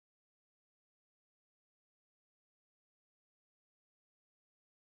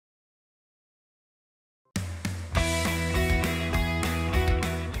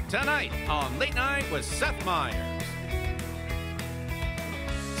Tonight on Late Night with Seth Meyers.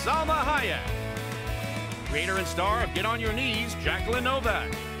 Salma Hayek. Creator and star of Get On Your Knees, Jacqueline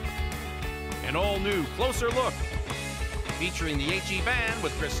Novak. An all-new Closer Look, featuring the HE Band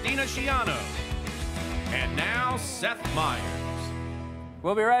with Kristina Schiano. And now, Seth Meyers.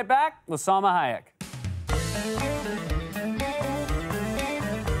 We'll be right back with Salma Hayek.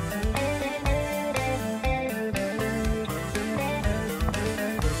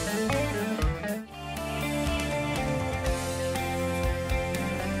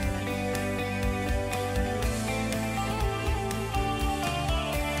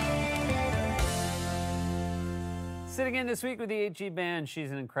 Sitting in this week with the HE Band, she's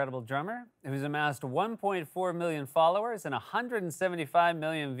an incredible drummer who's amassed 1.4 million followers and 175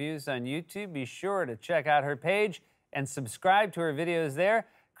 million views on YouTube. Be sure to check out her page and subscribe to her videos there.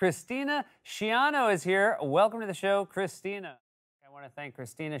 Kristina Schiano is here. Welcome to the show, Kristina. I want to thank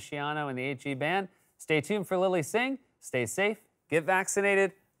Kristina Schiano and the HE Band. Stay tuned for Lily Sing. Stay safe. Get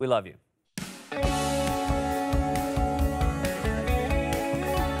vaccinated. We love you.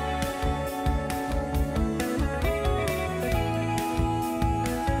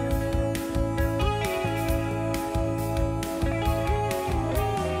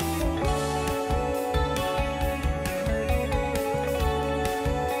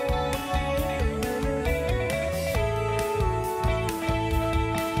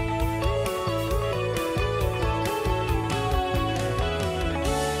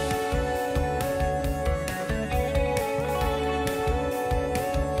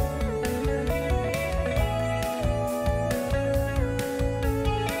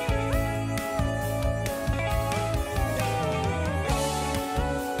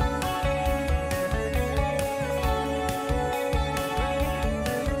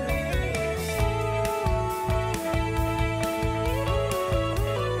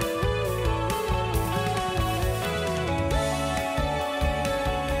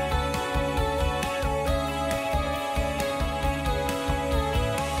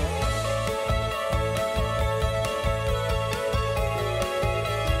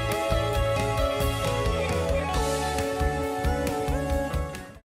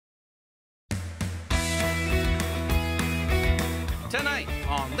 Tonight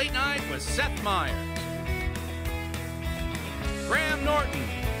on Late Night with Seth Meyers. Graham Norton.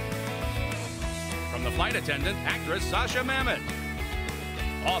 From the flight attendant, actress Sasha Mamet.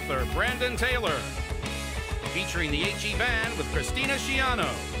 Author Brandon Taylor. Featuring the HE Band with Kristina Schiano.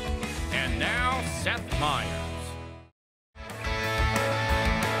 And now, Seth Meyers.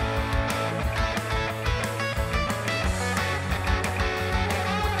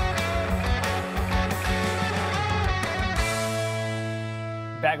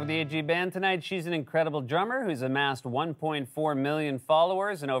 Back with the HE Band tonight. She's an incredible drummer who's amassed 1.4 million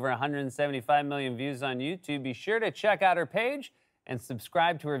followers and over 175 million views on YouTube. Be sure to check out her page and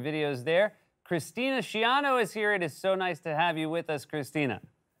subscribe to her videos there. Kristina Schiano is here. It is so nice to have you with us, Kristina.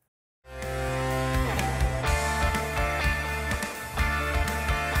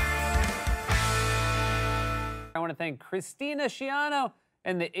 I want to thank Kristina Schiano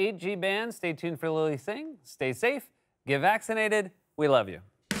and the HE Band. Stay tuned for Lily Sing. Stay safe. Get vaccinated. We love you.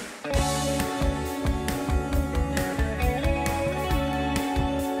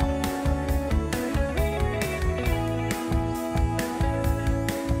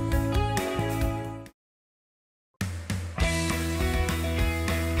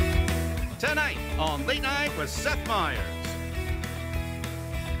 Tonight on Late Night with Seth Meyers.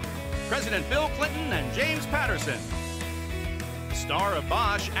 President Bill Clinton and James Patterson. Star of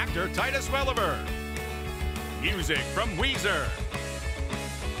Bosch, actor Titus Welliver. Music from Weezer.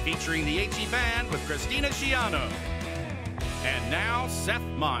 Featuring the HE Band with Kristina Schiano. And now, Seth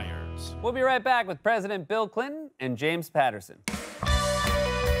Meyers. We'll be right back with President Bill Clinton and James Patterson.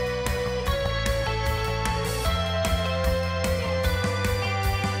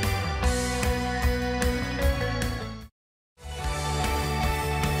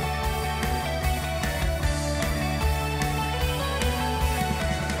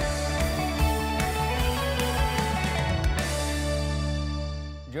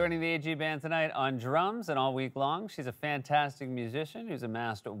 Joining the HE Band tonight on drums and all week long, she's a fantastic musician who's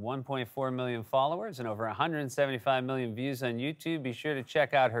amassed 1.4 million followers and over 175 million views on YouTube. Be sure to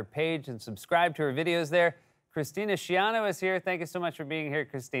check out her page and subscribe to her videos there. Kristina Schiano is here. Thank you so much for being here,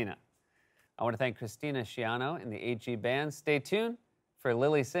 Kristina. I want to thank Kristina Schiano and the HE Band. Stay tuned for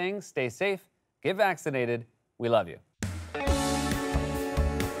Lily Sing. Stay safe. Get vaccinated. We love you.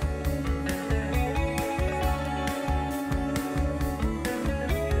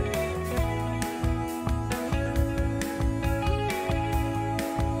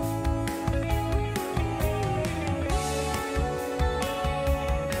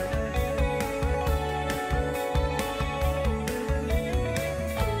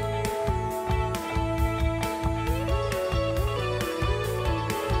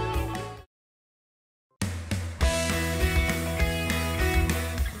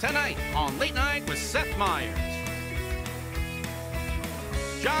 tonight on Late Night with Seth Meyers.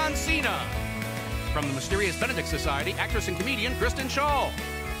 John Cena. From the Mysterious Benedict Society, actress and comedian Kristina.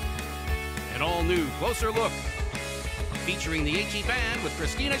 An all-new Closer Look, featuring the HE Band with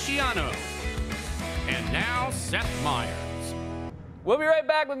Kristina Schiano. And now, Seth Meyers. We'll be right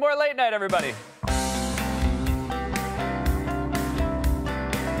back with more Late Night, everybody.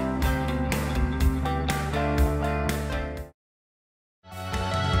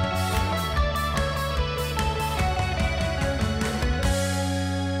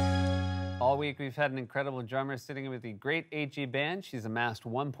 All week, we've had an incredible drummer sitting with the great HE Band. She's amassed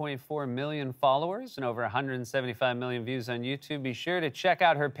 1.4 million followers and over 175 million views on YouTube. Be sure to check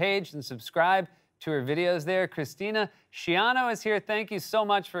out her page and subscribe to her videos there. Kristina Schiano is here. Thank you so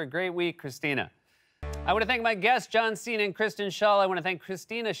much for a great week, Kristina. I want to thank my guests, John Cena and Kristina Schiano. I want to thank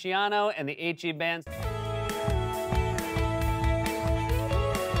Kristina Schiano and the HE Band.